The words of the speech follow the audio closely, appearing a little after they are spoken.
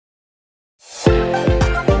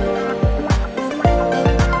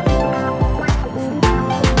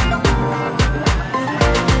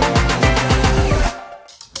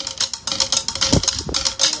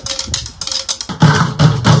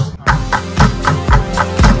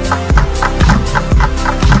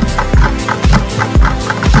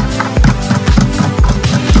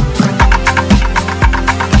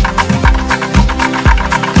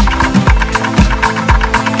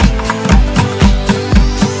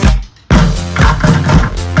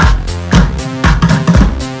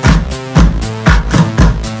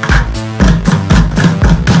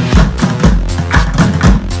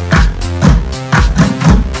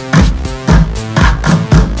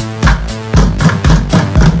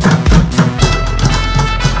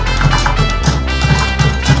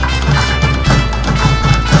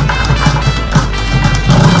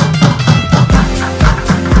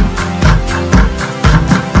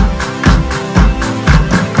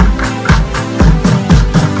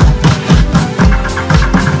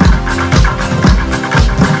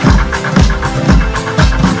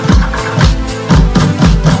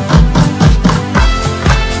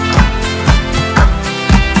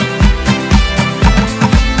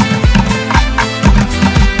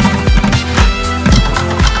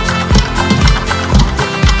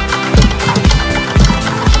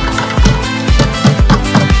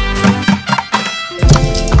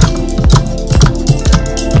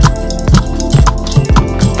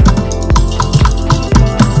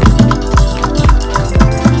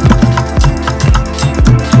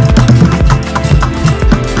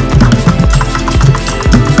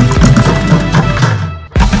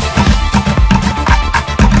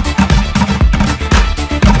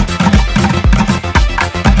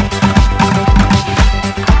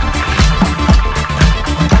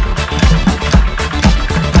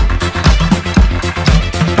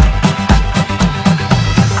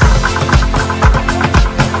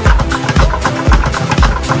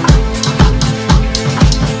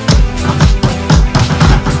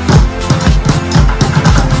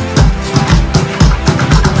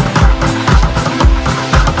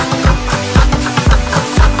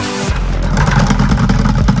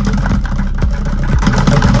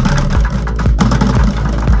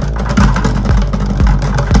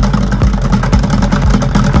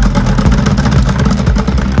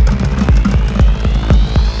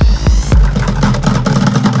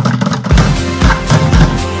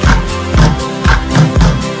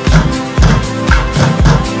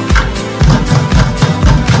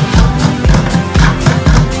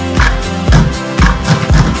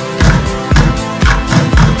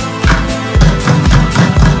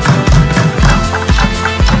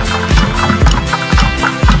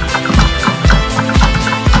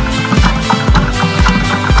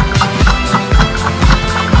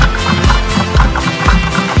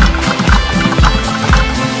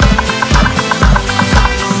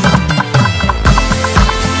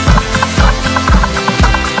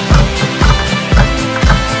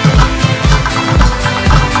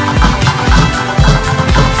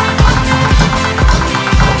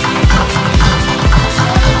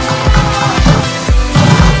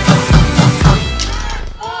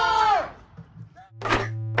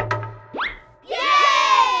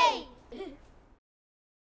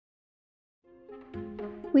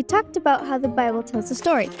we talked about how the Bible tells a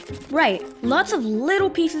story. Right, lots of little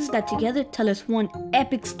pieces that together tell us one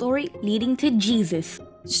epic story leading to Jesus.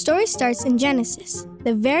 The story starts in Genesis,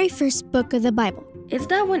 the very first book of the Bible. Is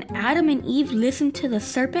that when Adam and Eve listened to the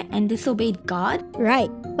serpent and disobeyed God? Right,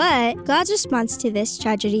 but God's response to this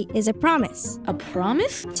tragedy is a promise. A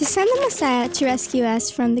promise? To send the Messiah to rescue us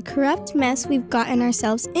from the corrupt mess we've gotten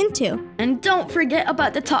ourselves into. And don't forget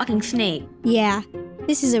about the talking snake. Yeah,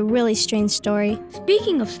 this is a really strange story.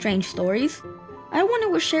 Speaking of strange stories, I wonder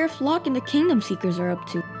what Sheriff Locke and the Kingdom Seekers are up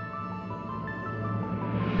to.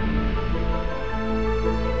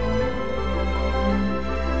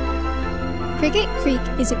 Cricket Creek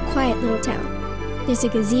is a quiet little town. There's a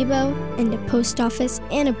gazebo and a post office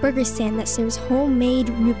and a burger stand that serves homemade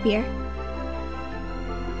root beer.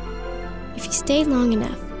 If you stay long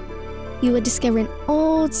enough, you will discover an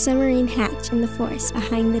old submarine hatch in the forest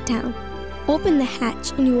behind the town. Open the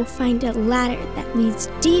hatch and you will find a ladder that leads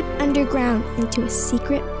deep underground into a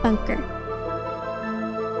secret bunker.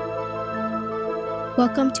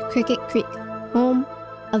 Welcome to Cricket Creek, home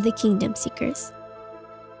of the Kingdom Seekers.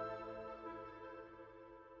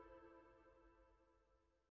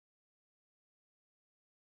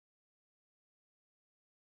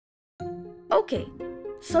 Okay,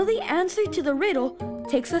 so the answer to the riddle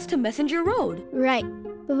takes us to Messenger Road. Right,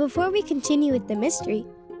 but before we continue with the mystery,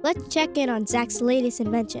 let's check in on Zach's latest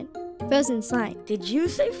invention, frozen slime. Did you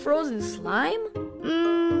say frozen slime?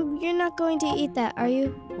 You're not going to eat that, are you?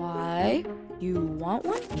 Why? You want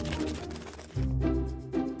one?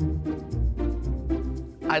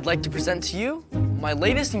 I'd like to present to you my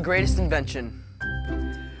latest and greatest invention.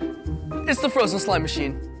 It's the frozen slime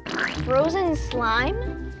machine. Frozen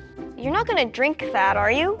slime? You're not gonna drink that,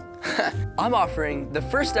 are you? I'm offering the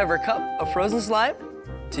first ever cup of frozen slime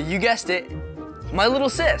to, you guessed it, my little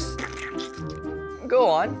sis. Go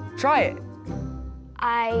on, try it.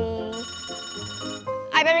 I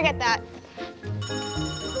better get that.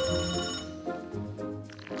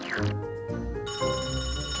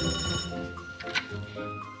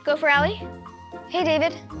 Go for Allie. Hey,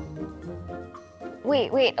 David.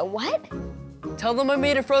 Wait, a what? Tell them I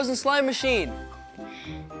made a frozen slime machine.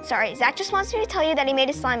 Sorry, Zach just wants me to tell you that he made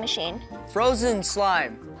a slime machine. Frozen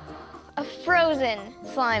slime. A frozen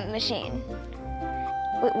slime machine.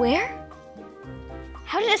 Wait, where?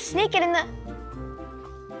 How did a snake get in the...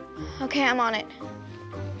 Okay, I'm on it.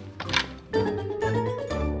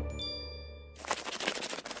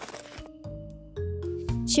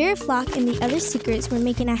 Sheriff Locke and the other seekers were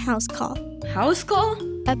making a house call. House call?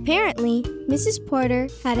 Apparently, Mrs. Porter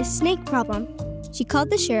had a snake problem. She called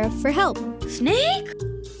the sheriff for help. Snake?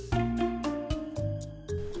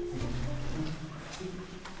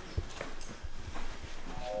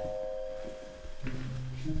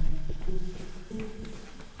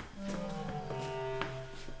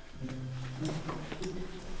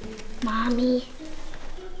 Mommy,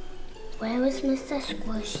 where was Mr.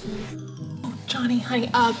 Squishy? Oh, Johnny, honey,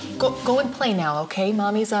 go and play now, okay?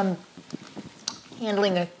 Mommy's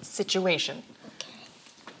handling a situation. Okay.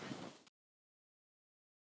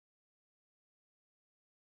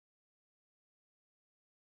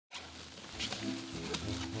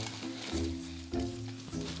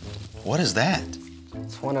 What is that?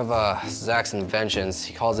 It's one of Zach's inventions.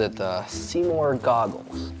 He calls it the Seymour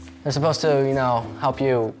goggles. They're supposed to, you know, help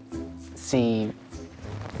you see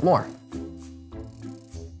more.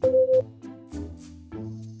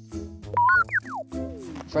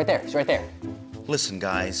 It's right there, it's right there. Listen,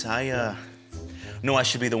 guys, I know I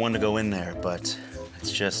should be the one to go in there, but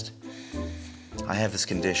it's just, I have this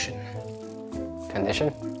condition.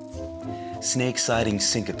 Condition? Snake sighting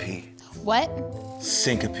syncope. What?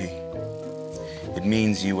 Syncope. It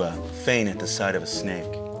means you faint at the sight of a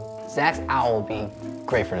snake. Zach's owl will be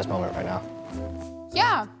great for this moment right now.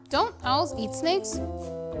 Yeah, don't owls eat snakes?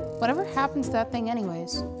 Whatever happened to that thing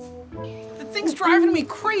anyways? The thing's driving me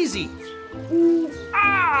crazy.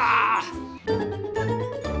 Ah!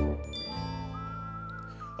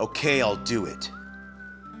 Okay, I'll do it.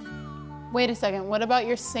 Wait a second, what about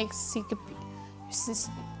your snake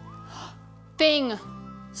thing?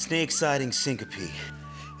 Snake sighting syncope,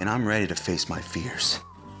 and I'm ready to face my fears.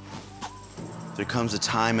 There comes a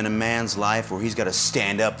time in a man's life where he's got to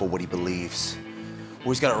stand up for what he believes,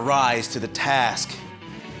 where he's got to rise to the task.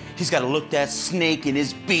 He's got to look that snake in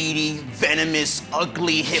his beady, venomous,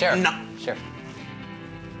 ugly, Sure.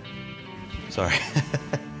 Sorry.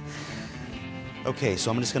 Okay,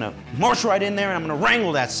 so I'm just gonna march right in there and I'm gonna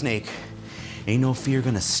wrangle that snake. Ain't no fear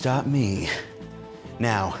gonna stop me.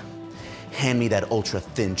 Now, hand me that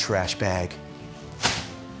ultra-thin trash bag.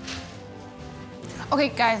 Okay,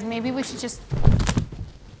 guys, maybe we should just...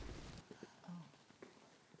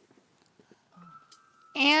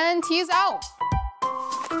 And he's out.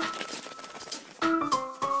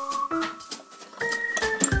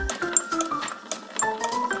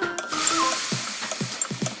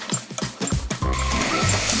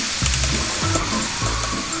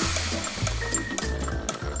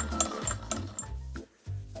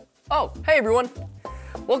 Oh, hey everyone.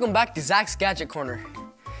 Welcome back to Zach's Gadget Corner.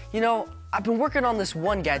 You know, I've been working on this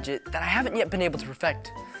one gadget that I haven't yet been able to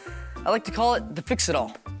perfect. I like to call it the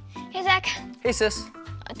Fix-It-All. Hey, Zach. Hey, sis.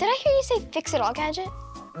 Did I hear you say fix-it-all gadget?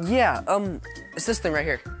 Yeah, it's this thing right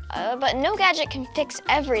here. But no gadget can fix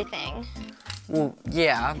everything. Well,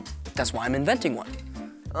 yeah, that's why I'm inventing one.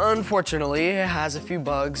 Unfortunately, it has a few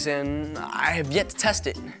bugs and I have yet to test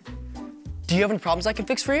it. Do you have any problems I can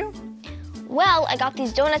fix for you? Well, I got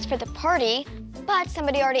these donuts for the party, but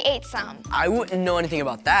somebody already ate some. I wouldn't know anything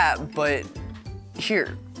about that, but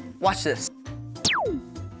here, watch this.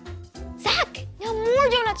 Zach, now more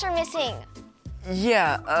donuts are missing.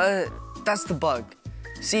 Yeah, that's the bug.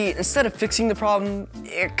 See, instead of fixing the problem,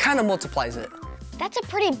 it kind of multiplies it. That's a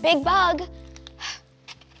pretty big bug.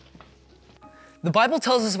 The Bible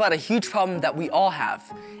tells us about a huge problem that we all have,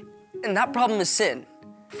 and that problem is sin.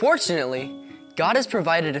 Fortunately, God has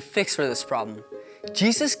provided a fix for this problem.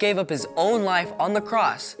 Jesus gave up his own life on the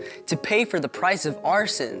cross to pay for the price of our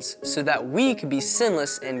sins so that we could be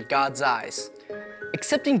sinless in God's eyes.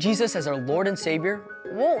 Accepting Jesus as our Lord and Savior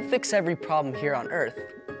won't fix every problem here on earth,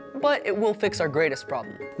 but it will fix our greatest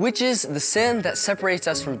problem, which is the sin that separates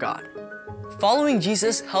us from God. Following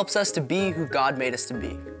Jesus helps us to be who God made us to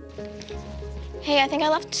be. Hey, I think I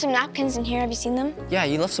left some napkins in here. Have you seen them? Yeah,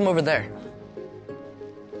 you left some over there.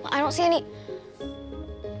 Well, I don't see any.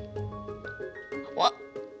 What?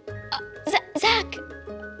 Zach!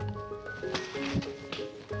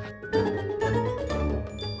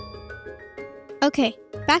 Okay,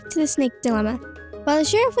 back to the snake dilemma. While the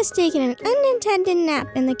sheriff was taking an unintended nap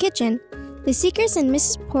in the kitchen, the Seekers and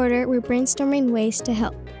Mrs. Porter were brainstorming ways to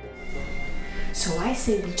help. So I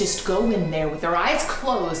say we just go in there with our eyes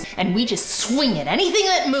closed and we just swing at anything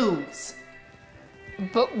that moves.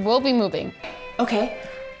 But we'll be moving. Okay,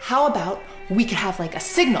 how about we could have like a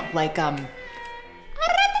signal, like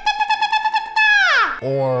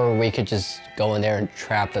Or we could just go in there and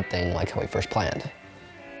trap the thing like how we first planned.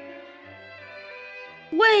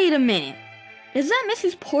 Wait a minute. Is that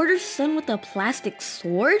Mrs. Porter's son with a plastic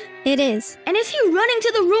sword? It is. And is he running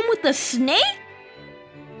to the room with the snake?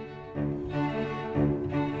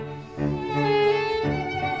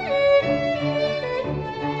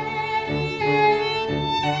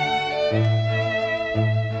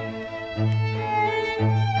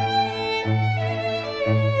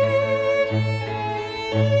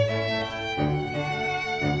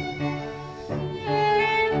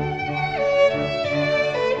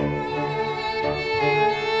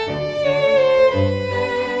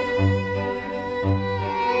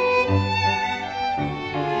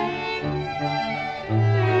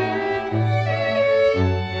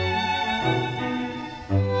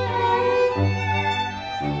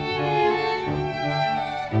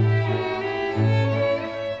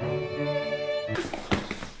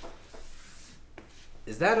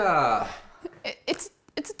 Is that a... It's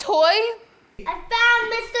a toy. I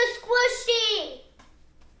found Mr. Squishy!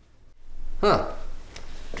 Huh.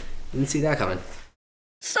 Didn't see that coming.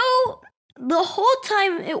 So, the whole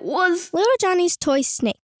time it was... Little Johnny's toy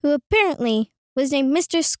snake, who apparently was named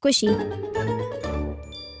Mr. Squishy.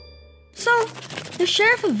 So, the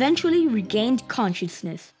sheriff eventually regained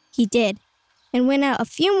consciousness. He did, and went out a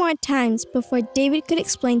few more times before David could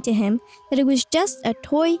explain to him that it was just a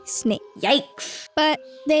toy snake. Yikes. But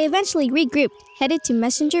they eventually regrouped, headed to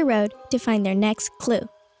Messenger Road to find their next clue.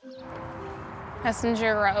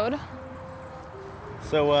 Messenger Road.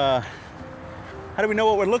 So, how do we know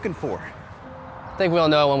what we're looking for? I think we'll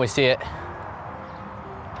know when we see it.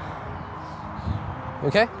 You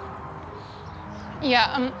okay?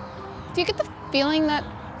 Yeah, do you get the feeling that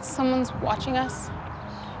someone's watching us?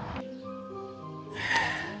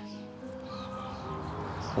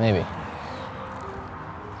 Maybe.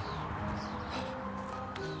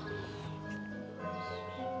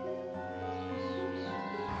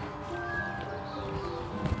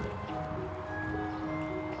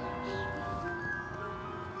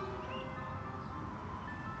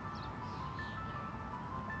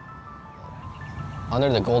 Under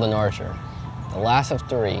the Golden Archer, the last of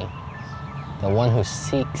three, the one who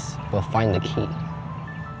seeks will find the key.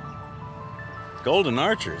 Golden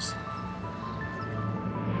Archers?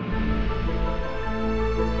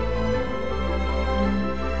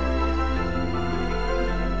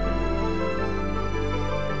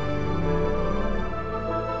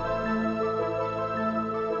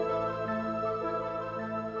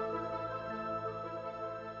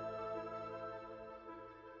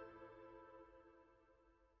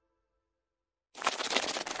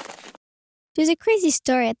 There's a crazy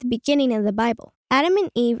story at the beginning of the Bible. Adam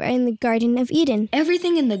and Eve are in the Garden of Eden.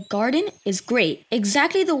 Everything in the garden is great,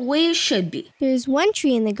 exactly the way it should be. There's one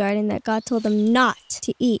tree in the garden that God told them not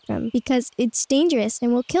to eat from because it's dangerous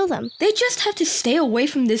and will kill them. They just have to stay away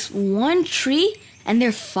from this one tree and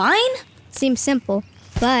they're fine? Seems simple,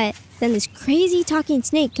 but then this crazy talking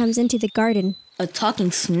snake comes into the garden. A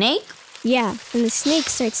talking snake? Yeah, and the snake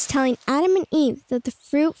starts telling Adam and Eve that the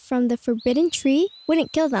fruit from the forbidden tree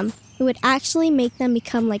wouldn't kill them. It would actually make them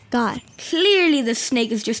become like God. Clearly the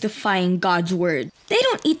snake is just defying God's word. They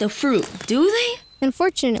don't eat the fruit, do they?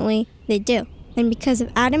 Unfortunately, they do. And because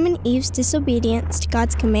of Adam and Eve's disobedience to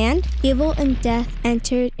God's command, evil and death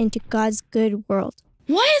entered into God's good world.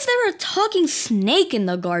 Why is there a talking snake in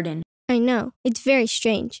the garden? I know, it's very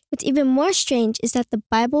strange. What's even more strange is that the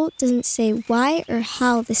Bible doesn't say why or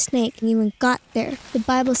how the snake even got there. The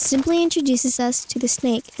Bible simply introduces us to the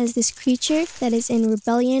snake as this creature that is in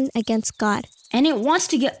rebellion against God. And it wants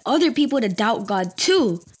to get other people to doubt God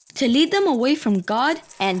too, to lead them away from God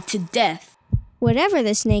and to death. Whatever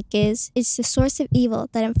the snake is, it's the source of evil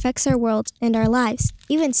that infects our world and our lives,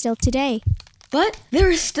 even still today. But there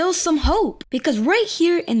is still some hope, because right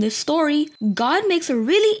here in this story, God makes a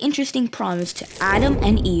really interesting promise to Adam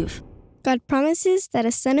and Eve. God promises that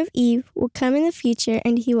a son of Eve will come in the future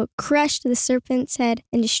and he will crush the serpent's head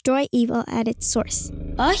and destroy evil at its source.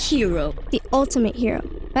 A hero. The ultimate hero.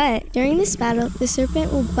 But during this battle, the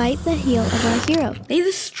serpent will bite the heel of our hero. They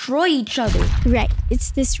destroy each other. Right.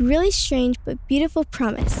 It's this really strange but beautiful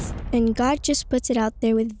promise. And God just puts it out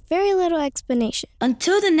there with very little explanation.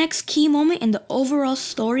 Until the next key moment in the overall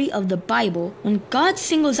story of the Bible, when God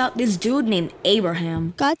singles out this dude named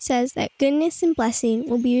Abraham. God says that goodness and blessing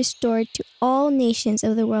will be restored to all nations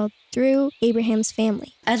of the world through Abraham's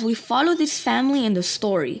family. As we follow this family in the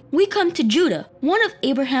story, we come to Judah, one of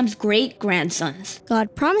Abraham's great-grandsons.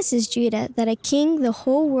 God promises Judah that a king the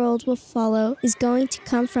whole world will follow is going to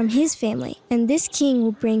come from his family, and this king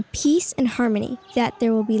will bring peace and harmony, that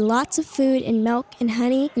there will be lots of food and milk and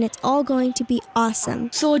honey, and it's all going to be awesome.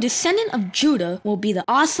 So a descendant of Judah will be the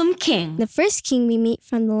awesome king. The first king we meet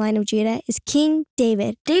from the line of Judah is King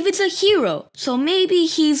David. David's a hero, so maybe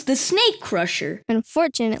he's the snake crusher.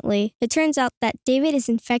 Unfortunately, it turns out that David is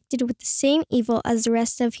infected with the same evil as the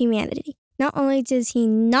rest of humanity. Not only does he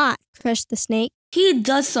not crush the snake, he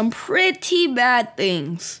does some pretty bad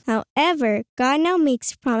things. However, God now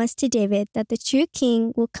makes a promise to David that the true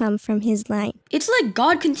king will come from his line. It's like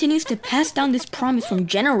God continues to pass down this promise from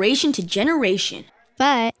generation to generation.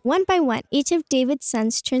 But one by one, each of David's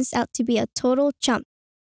sons turns out to be a total chump.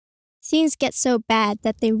 Things get so bad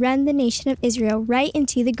that they run the nation of Israel right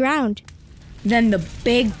into the ground. Then the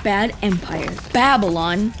big bad empire,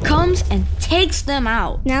 Babylon, comes and takes them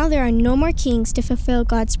out. Now there are no more kings to fulfill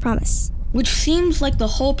God's promise. Which seems like the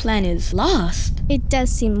whole plan is lost. It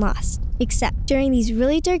does seem lost. Except during these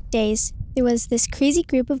really dark days, there was this crazy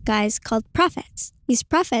group of guys called prophets. These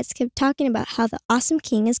prophets kept talking about how the awesome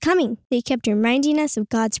king is coming. They kept reminding us of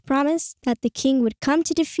God's promise that the king would come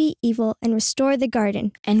to defeat evil and restore the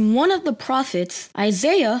garden. And one of the prophets,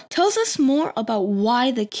 Isaiah, tells us more about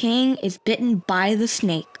why the king is bitten by the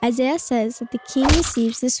snake. Isaiah says that the king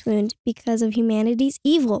receives this wound because of humanity's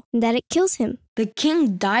evil and that it kills him. The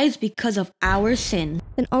king dies because of our sin.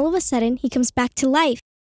 Then all of a sudden, he comes back to life.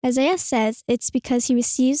 Isaiah says it's because he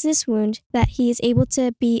receives this wound that he is able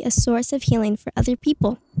to be a source of healing for other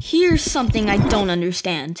people. Here's something I don't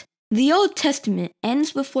understand. The Old Testament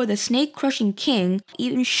ends before the snake-crushing king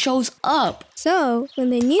even shows up. So, when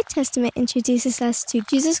the New Testament introduces us to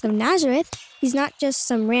Jesus of Nazareth, he's not just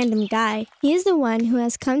some random guy. He is the one who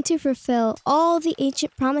has come to fulfill all the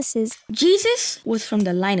ancient promises. Jesus was from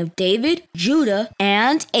the line of David, Judah,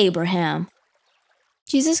 and Abraham.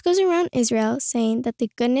 Jesus goes around Israel saying that the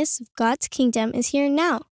goodness of God's kingdom is here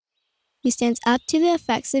now. He stands up to the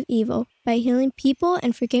effects of evil by healing people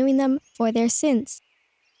and forgiving them for their sins.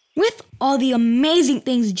 With all the amazing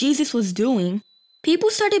things Jesus was doing, people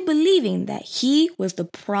started believing that he was the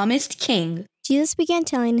promised king. Jesus began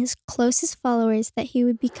telling his closest followers that he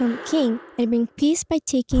would become king and bring peace by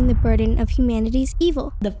taking the burden of humanity's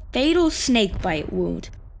evil. The fatal snake bite wound.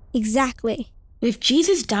 Exactly. With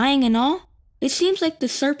Jesus dying and all, it seems like the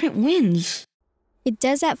serpent wins. It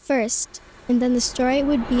does at first, and then the story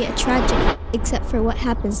would be a tragedy, except for what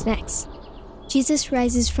happens next. Jesus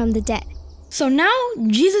rises from the dead. So now,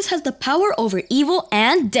 Jesus has the power over evil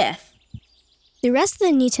and death. The rest of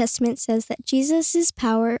the New Testament says that Jesus'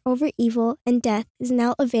 power over evil and death is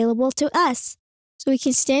now available to us, so we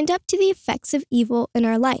can stand up to the effects of evil in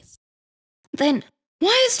our life. Then,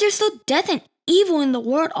 why is there still death and evil in the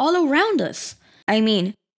world all around us? I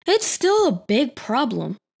mean, it's still a big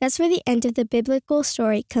problem. That's where the end of the biblical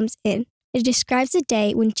story comes in. It describes a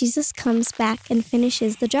day when Jesus comes back and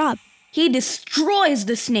finishes the job. He destroys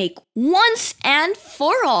the snake once and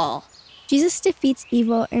for all. Jesus defeats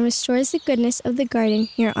evil and restores the goodness of the garden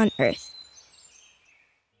here on earth.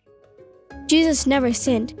 Jesus never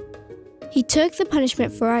sinned. He took the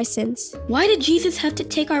punishment for our sins. Why did Jesus have to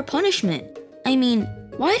take our punishment? I mean,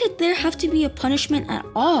 why did there have to be a punishment at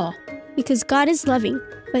all? Because God is loving,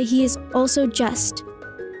 but He is also just.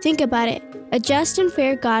 Think about it. A just and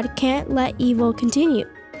fair God can't let evil continue.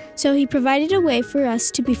 So He provided a way for us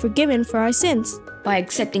to be forgiven for our sins. By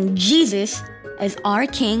accepting Jesus as our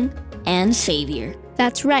King and Savior.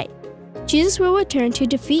 That's right. Jesus will return to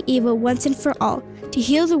defeat evil once and for all, to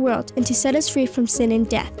heal the world and to set us free from sin and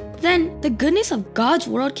death. Then the goodness of God's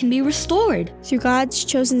world can be restored. Through God's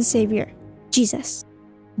chosen Savior, Jesus.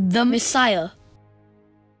 The Messiah.